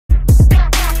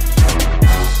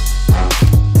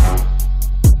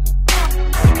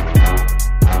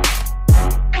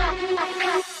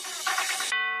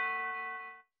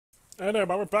And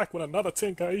everybody, we're back with another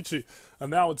Tenkaichi.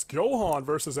 And now it's Gohan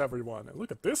versus everyone. And look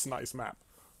at this nice map.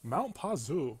 Mount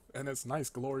Pazu and its nice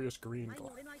glorious green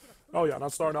glow. Oh yeah, and I'm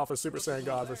starting off as Super Saiyan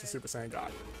God versus Super Saiyan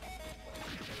God.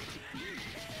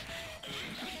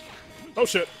 Oh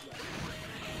shit.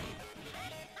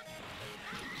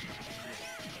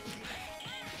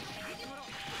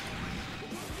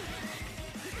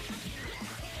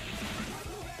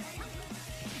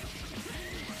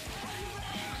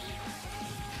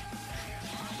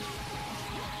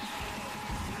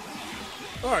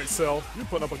 Alright, Cell, you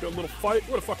putting up a good little fight.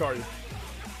 Where the fuck are you?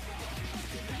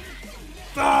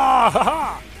 Ah! Ha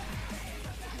ha!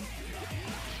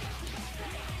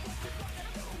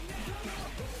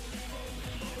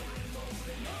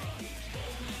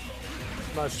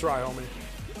 Nice try, homie.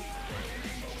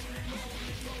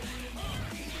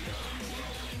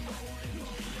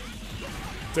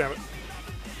 Damn it.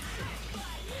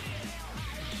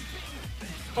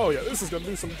 Oh yeah, this is gonna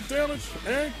do some damage,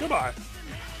 and goodbye.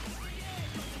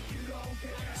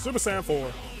 Super Saiyan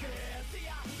 4.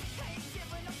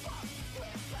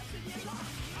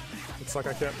 Looks like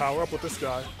I can't power up with this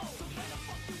guy.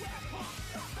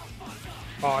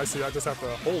 Oh, I see, I just have to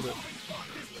hold it.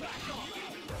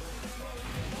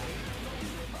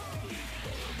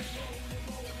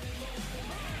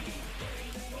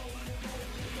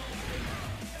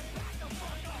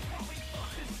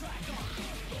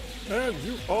 And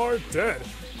you are dead.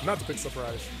 Not the big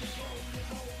surprise.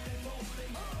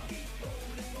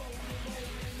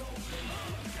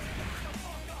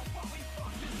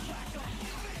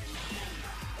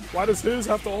 Why does his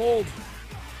have to hold?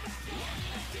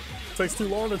 Takes too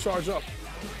long to charge up.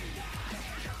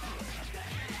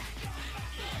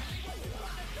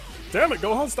 Damn it,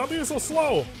 Gohan, stop being so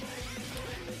slow!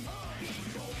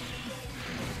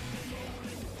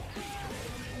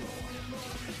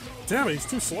 Damn it, he's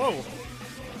too slow.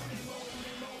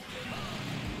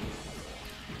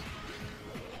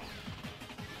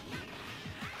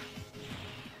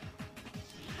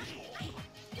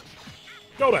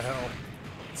 Go to hell.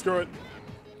 Screw it.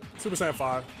 Super Saiyan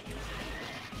 5.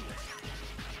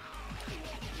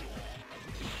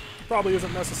 Probably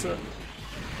isn't necessary,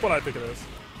 but I think it is.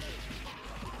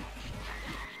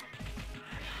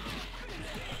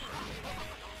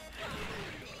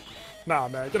 Nah,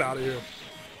 man, get out of here.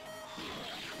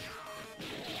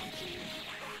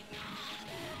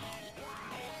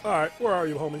 Alright, where are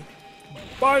you, homie?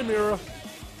 Bye, Mira.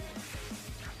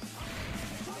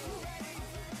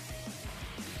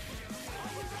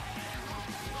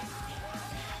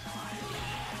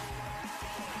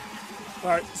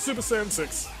 Alright, Super Saiyan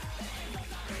 6.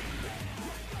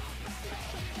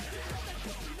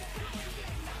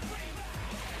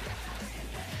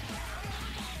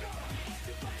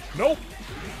 Nope.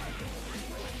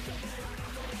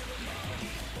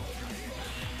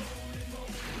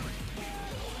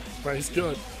 Right, he's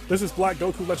good. This is Black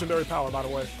Goku legendary power, by the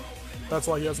way. That's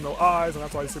why he has no eyes, and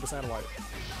that's why he's Super Saiyan White.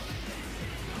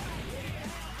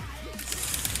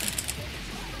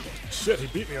 Shit, he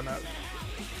beat me on that.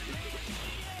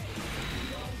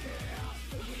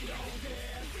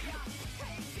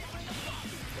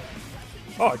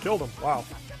 Oh, I killed him. Wow.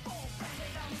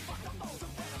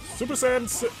 Super Saiyan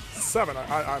 7.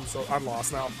 I'm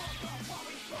lost now.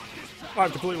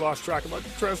 I've completely lost track of my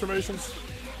transformations.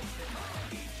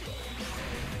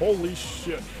 Holy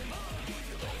shit.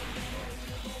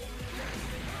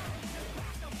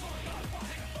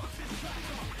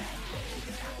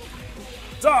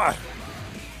 Die!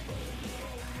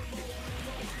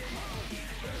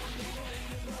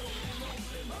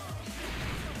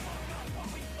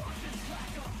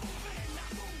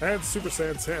 And Super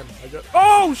Saiyan 10. I get.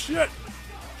 Oh shit!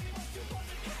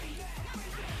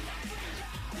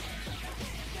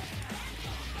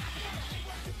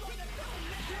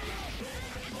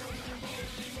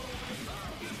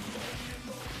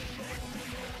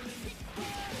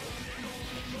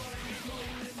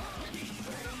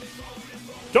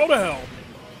 Go to hell!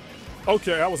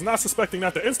 Okay, I was not suspecting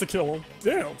that to insta-kill him.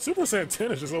 Damn, Super Saiyan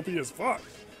 10 is just OP as fuck.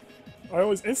 I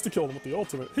always insta-killed him with the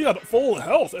ultimate. He had full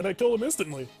health and I killed him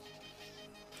instantly.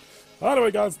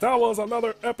 Anyway guys, that was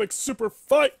another epic super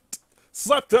fight.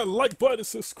 Slap that like button,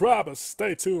 subscribe, and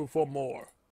stay tuned for more.